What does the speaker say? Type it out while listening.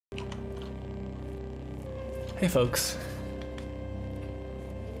Hey folks.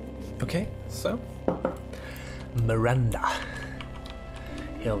 Okay, so Miranda.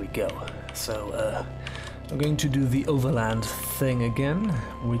 Here we go. So I'm going to do the Overland thing again,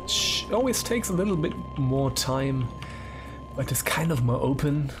 which always takes a little bit more time, but is kind of more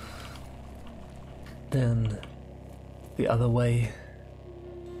open than the other way.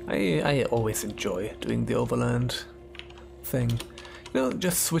 I always enjoy doing the Overland thing. You know,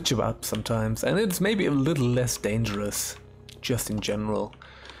 just switch it up sometimes, and it's maybe a little less dangerous, just in general.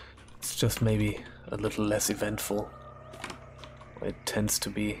 It's just maybe a little less eventful. It tends to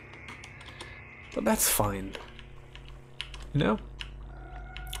be. But that's fine. You know?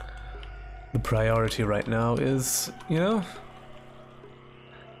 The priority right now is, you know,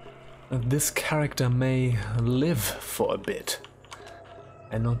 that this character may live for a bit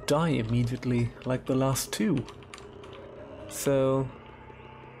and not die immediately like the last two. So,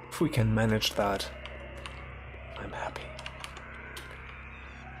 if we can manage that, I'm happy.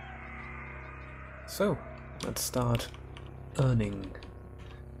 So, let's start earning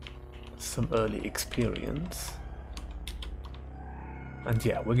some early experience. And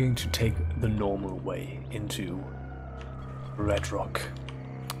yeah, we're going to take the normal way into Red Rock.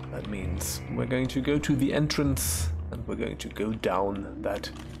 That means we're going to go to the entrance and we're going to go down that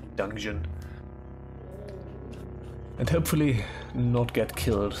dungeon. And hopefully not get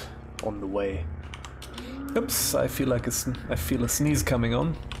killed on the way. Oops, I feel like I feel a sneeze coming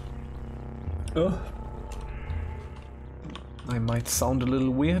on. Oh. I might sound a little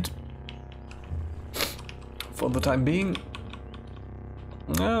weird. For the time being.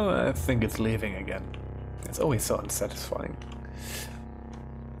 No, I think it's leaving again. It's always so unsatisfying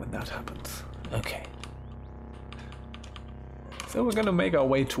when that happens. Okay. So we're gonna make our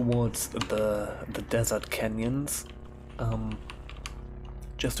way towards the desert canyons.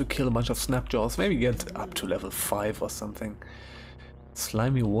 Just to kill a bunch of snapjaws, maybe get up to level 5 or something.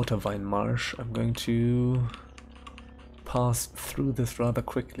 Slimy water vine marsh. I'm going to pass through this rather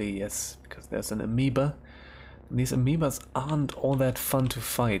quickly, yes, because there's an amoeba. And these amoebas aren't all that fun to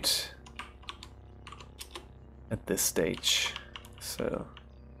fight at this stage. So,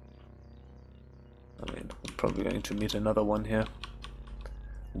 I mean, we're probably going to meet another one here.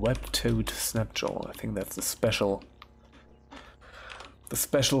 Web-toed snapjaw. I think that's the special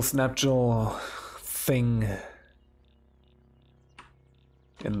snapjaw thing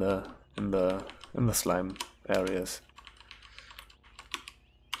in the slime areas.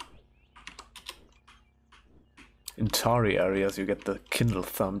 In tarry areas you get the kindle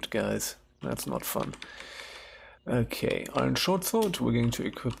thumbed guys. That's not fun. Okay, iron short sword. We're going to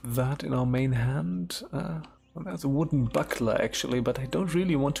equip that in our main hand. Well, there's a wooden buckler actually, but I don't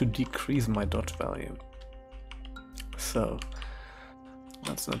really want to decrease my dodge value. So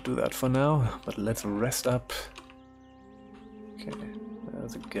let's not do that for now, but let's rest up. Okay,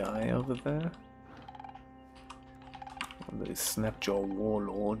 there's a guy over there. One of these snapjaw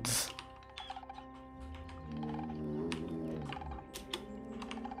warlords.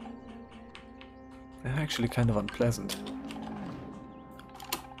 They're actually kind of unpleasant.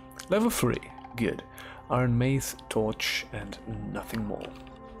 Level 3, good. Iron mace, torch, and nothing more.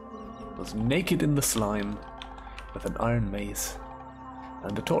 Was naked in the slime with an iron mace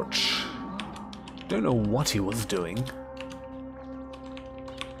and a torch. Don't know what he was doing.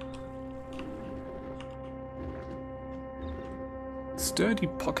 Sturdy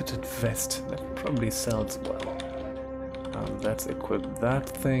pocketed vest, that probably sells well. Let's equip that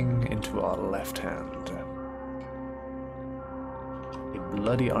thing into our left hand. A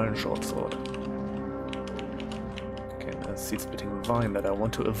bloody iron short sword. Okay, there's a seed-spitting vine that I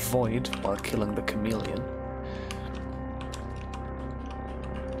want to avoid while killing the chameleon.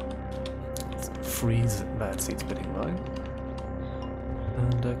 Let's freeze that seed-spitting vine.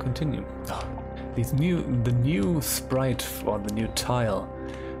 And continue. Oh, the new sprite, or the new tile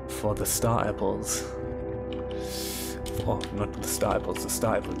for the star apples. Oh, not the star apples, the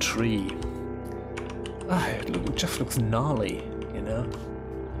star apple tree. It just looks gnarly, you know?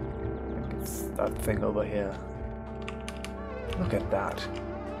 It's that thing over here. Look at that.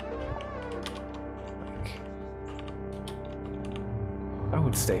 Like, I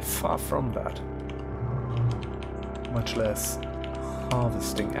would stay far from that. Much less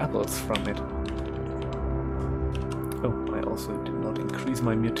harvesting apples from it. Oh, I also did not increase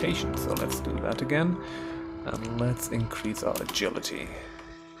my mutation, so let's do that again. And let's increase our agility.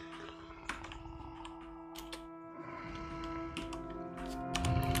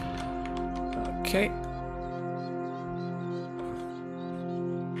 Okay.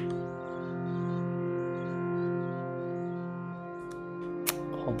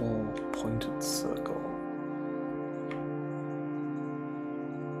 Hobble pointed circle.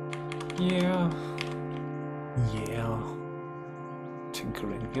 Yeah. Yeah.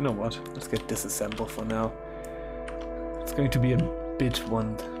 Tinkering. You know what? Let's get disassemble for now. It's going to be a bit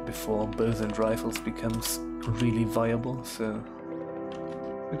one before bows and rifles becomes really viable, so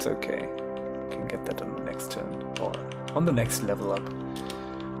it's okay. We can get that on the next turn, or on the next level up.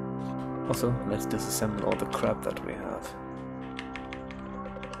 Also, let's disassemble all the crap that we have.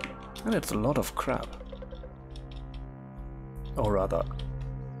 And it's a lot of crap. Or rather,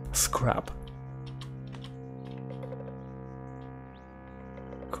 scrap.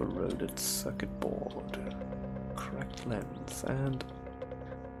 Corroded circuit board, cracked lens, and a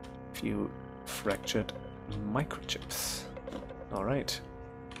few fractured microchips. Alright.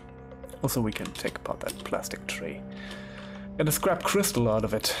 Also, we can take apart that plastic tray. Get a scrap crystal out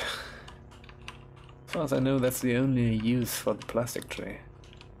of it. As far as I know, that's the only use for the plastic tray.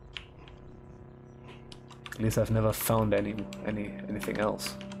 At least I've never found anything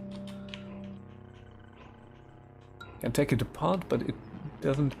else. Can take it apart, but it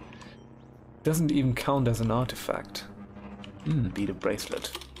doesn't even count as an artifact. Bead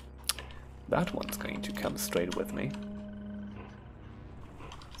bracelet. That one's going to come straight with me.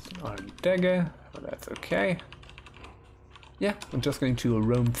 Our dagger, well, that's okay. Yeah, I'm just going to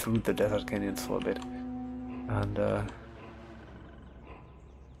roam through the desert canyons for a bit and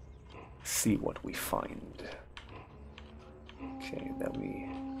see what we find. Okay, then we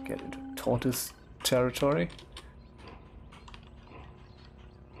get into tortoise territory.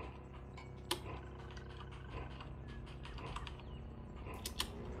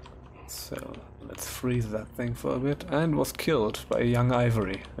 So let's freeze that thing for a bit, and was killed by a young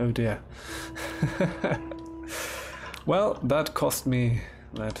ivory. Oh dear. Well, that cost me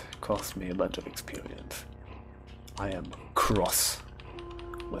a bunch of experience. I am cross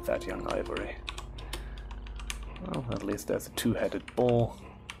with that young ivory. Well, at least there's a two-headed boar.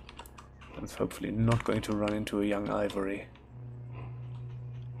 That's hopefully not going to run into a young ivory.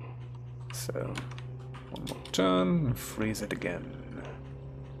 So, one more turn, freeze it again.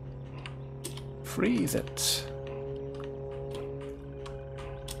 Freeze it.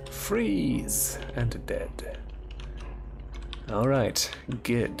 Freeze! And dead. Alright,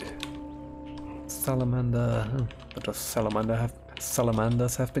 good. Salamander. But does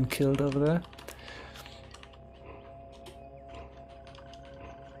salamanders have been killed over there?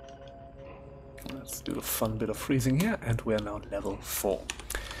 Let's do a fun bit of freezing here, and we're now level 4.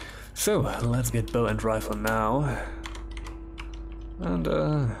 So, let's get bow and rifle now. And,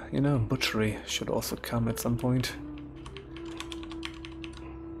 you know, butchery should also come at some point.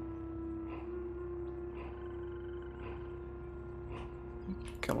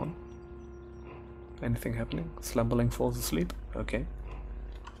 Come on. Anything happening? Slumbering falls asleep? Okay.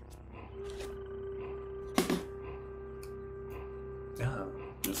 Ah,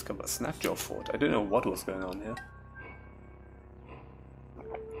 discover Snapjaw Fort. I don't know what was going on here.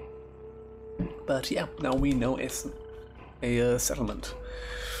 But yeah, now we know it's a settlement,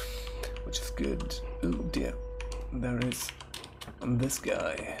 which is good. Oh dear, there is this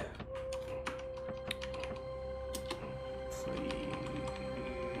guy. Freeze.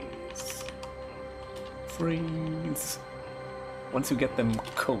 Freeze. Once you get them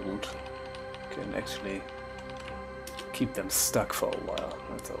cold, you can actually keep them stuck for a while.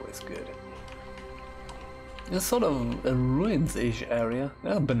 That's always good. It's sort of a ruins-ish area.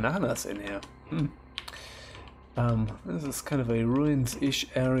 There are bananas in here. This is kind of a ruins-ish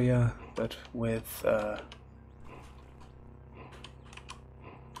area, but with a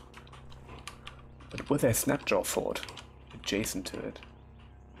Snapjaw Fort adjacent to it,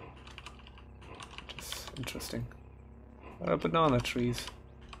 which is interesting. There are banana trees.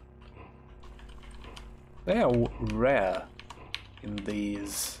 They are rare in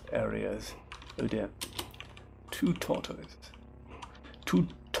these areas. Oh dear. Two tortoises. Two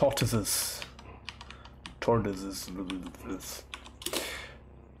tortoises. Tortoises.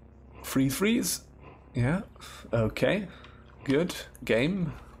 Freeze. Yeah. Okay. Good.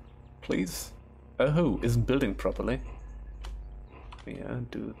 Game. Please. Oh, isn't building properly. Yeah,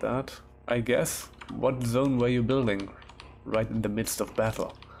 do that. I guess. What zone were you building? Right in the midst of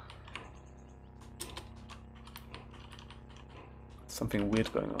battle. Something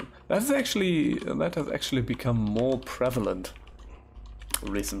weird going on. That has actually become more prevalent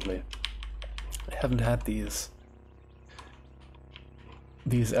recently. I haven't had these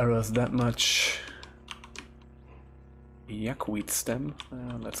errors that much. Yakweed stem.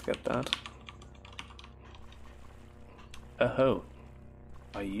 Let's get that. Oh,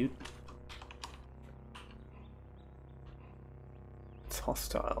 are you? It's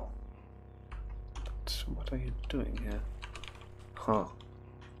hostile. But what are you doing here? Huh.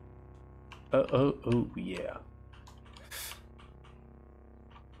 Oh, yeah.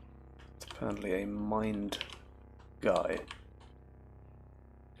 It's apparently a mind guy.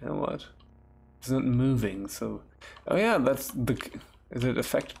 You know what? It's not moving, so... Oh yeah, that's the... Is it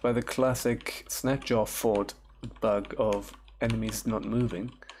affected by the classic Snapjaw fort bug of enemies not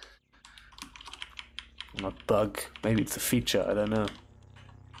moving? Not bug. Maybe it's a feature, I don't know.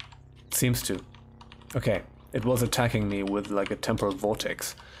 It seems to. Okay, it was attacking me with like a temporal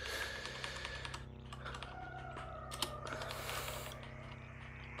vortex.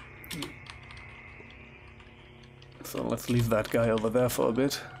 So let's leave that guy over there for a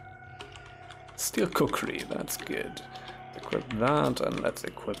bit. Steel cookery, that's good. Equip that, and let's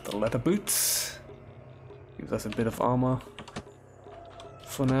equip the leather boots. Gives us a bit of armor.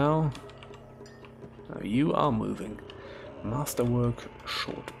 For now. Now you are moving. Masterwork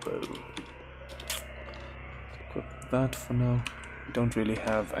short bow. Equip that for now. We don't really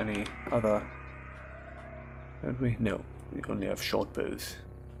have any other... Don't we? No, we only have short bows.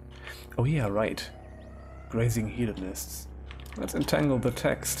 Oh yeah, right. Grazing hedonists. Let's entangle the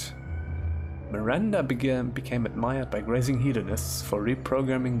text. Miranda became admired by grazing hedonists for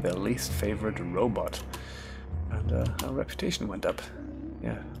reprogramming their least favorite robot. And our reputation went up.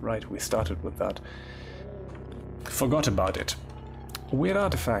 Yeah, right, we started with that. Forgot about it. Weird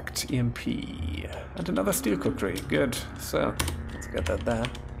artifact, EMP. And another steel cookery. Good. So, let's get that there.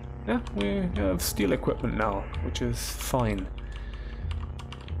 Yeah, we have steel equipment now, which is fine.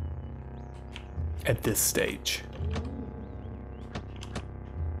 At this stage.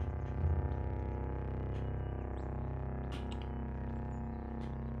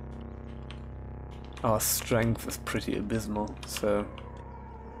 Our strength is pretty abysmal, so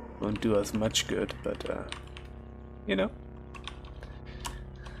won't do us much good, but you know.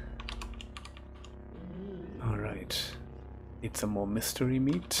 Alright. Need some more mystery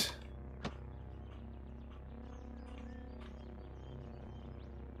meat.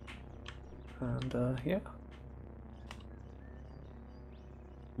 And yeah.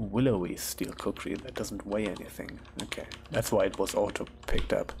 Willowy steel cookery that doesn't weigh anything. Okay, that's why it was auto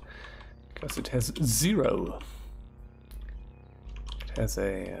picked up. Because it has 0. It has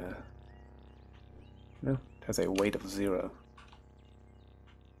a no, it has a weight of 0.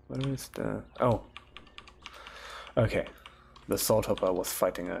 Where is the... Oh. Okay. The Salt Hopper was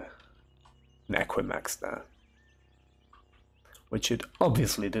fighting an Equimax there. Which it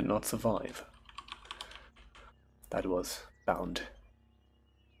obviously did not survive. That was bound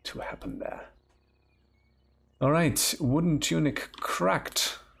to happen there. Alright, wooden tunic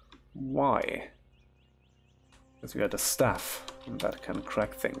cracked. Why? Because we got a staff that can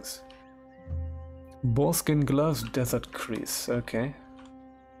crack things. Boarskin gloves, desert crease, okay.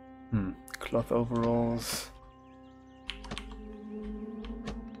 Cloth overalls.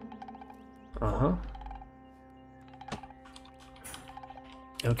 Uh-huh.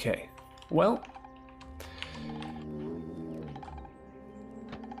 Okay, well.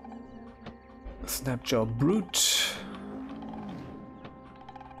 Snapjaw brute.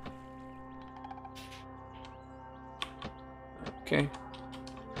 Okay.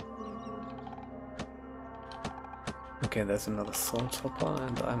 Okay, there's another salt hopper,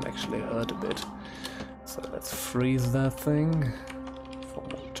 and I'm actually hurt a bit. So let's freeze that thing. 4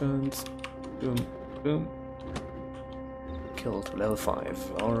 more turns. Boom, boom. Killed level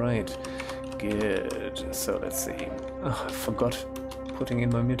 5. Alright. Good. So let's see. Oh, I forgot putting in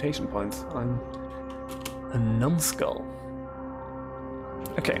my mutation points. I'm a numbskull.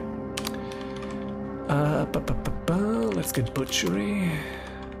 Okay. Let's get butchery.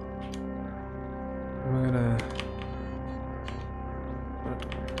 We're gonna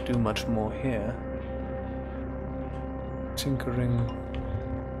not do much more here. Tinkering.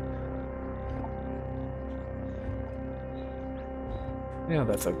 Yeah,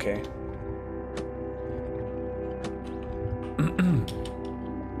 that's okay.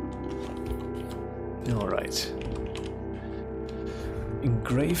 Alright.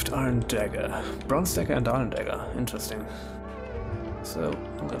 Engraved iron dagger. Bronze dagger and iron dagger. Interesting. So,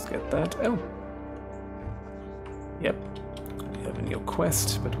 let's get that. Oh! Yep. We have a new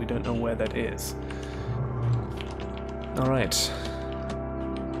quest, but we don't know where that is. Alright.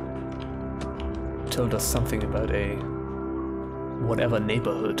 Told us something about a... whatever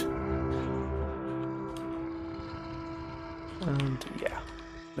neighborhood. And yeah.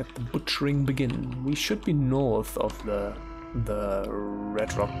 Let the butchering begin. We should be north of the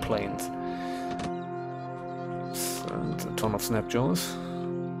Red Rock Plains. So it's a ton of Snapjaws.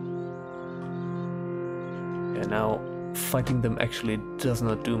 Yeah, now fighting them actually does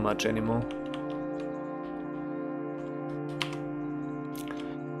not do much anymore.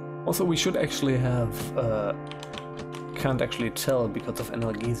 Also, we should actually have, can't actually tell because of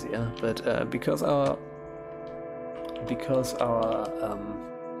analgesia, but because our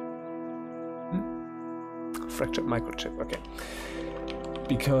fractured microchip, okay.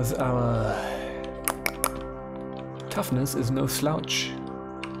 Because our toughness is no slouch,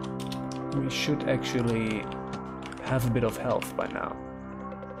 we should actually have a bit of health by now.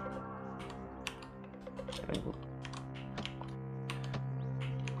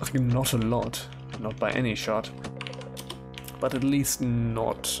 I think not a lot, not by any shot, but at least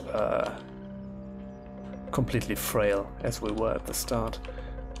not completely frail as we were at the start.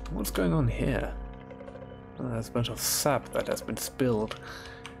 What's going on here? Oh, there's a bunch of sap that has been spilled.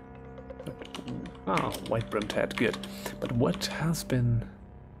 Ah, white brimmed head, good. But what has been...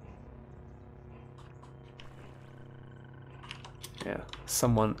 Yeah,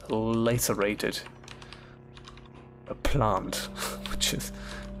 someone lacerated a plant, which is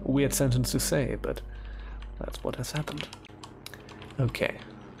a weird sentence to say, but that's what has happened. Okay.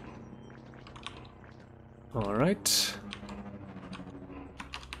 Alright.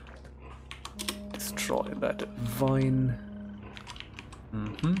 Destroy that vine.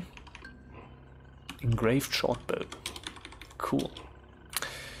 Engraved shortbow. Cool.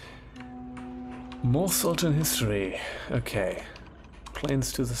 More Sultan history. Okay.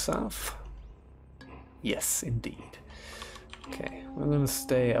 Plains to the south? Yes, indeed. Okay, we're gonna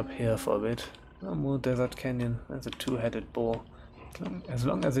stay up here for a bit. Oh, more desert canyon. That's a two-headed boar. As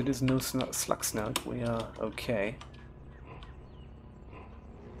long as it is no slug snout, we are okay.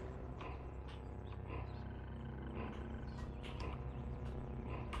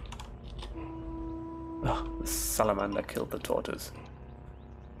 Ah, the salamander killed the tortoise.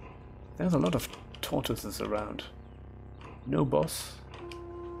 There's a lot of tortoises around. No boss.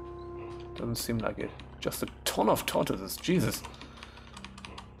 Doesn't seem like it. Just a ton of tortoises, Jesus.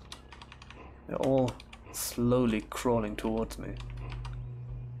 They're all slowly crawling towards me.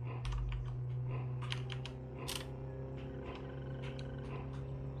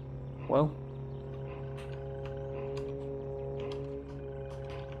 Well.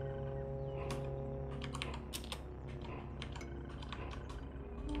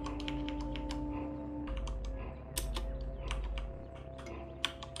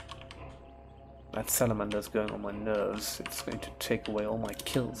 That salamander's going on my nerves. It's going to take away all my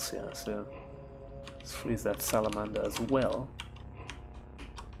kills here, so let's freeze that salamander as well.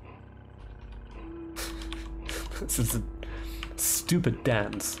 This is a stupid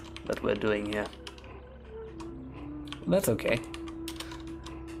dance that we're doing here. That's okay.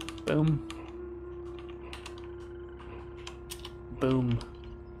 Boom. Boom.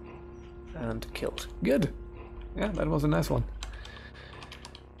 And killed. Good. Yeah, that was a nice one.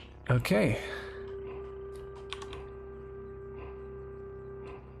 Okay.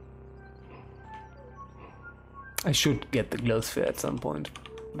 I should get the glow sphere at some point,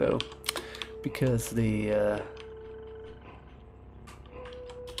 though, because the,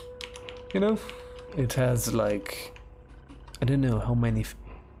 you know, it has like, I don't know how many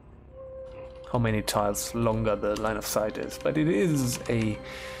tiles longer the line of sight is, but it is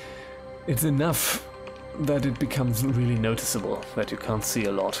it's enough that it becomes really noticeable that you can't see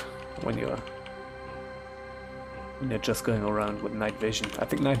a lot when you're just going around with night vision. I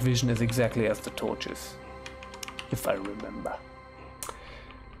think night vision is exactly as the torches, if I remember.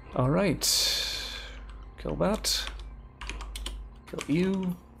 Alright. Kill that. Kill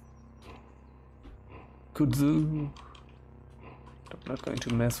you. Kudzu. I'm not going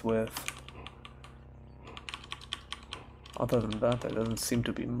to mess with. Other than that, there doesn't seem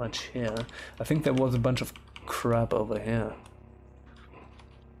to be much here. I think there was a bunch of crap over here.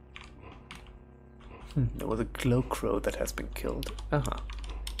 There was a glow crow that has been killed. Aha.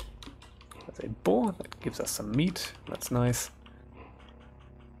 That's a boar that gives us some meat. That's nice.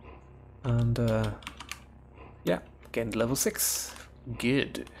 And yeah, gained level 6.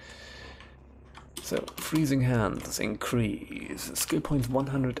 Good. So freezing hands increase. Skill points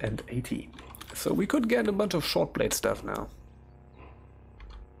 180. So we could get a bunch of short blade stuff now.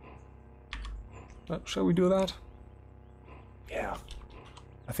 Shall we do that? Yeah.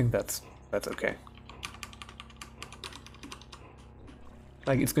 I think that's okay.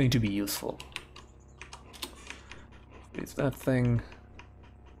 Like, it's going to be useful. Freeze that thing.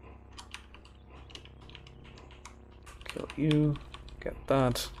 Kill you. Get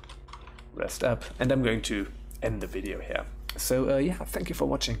that. Rest up. And I'm going to end the video here. So, yeah, thank you for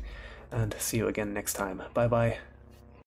watching. And see you again next time. Bye bye.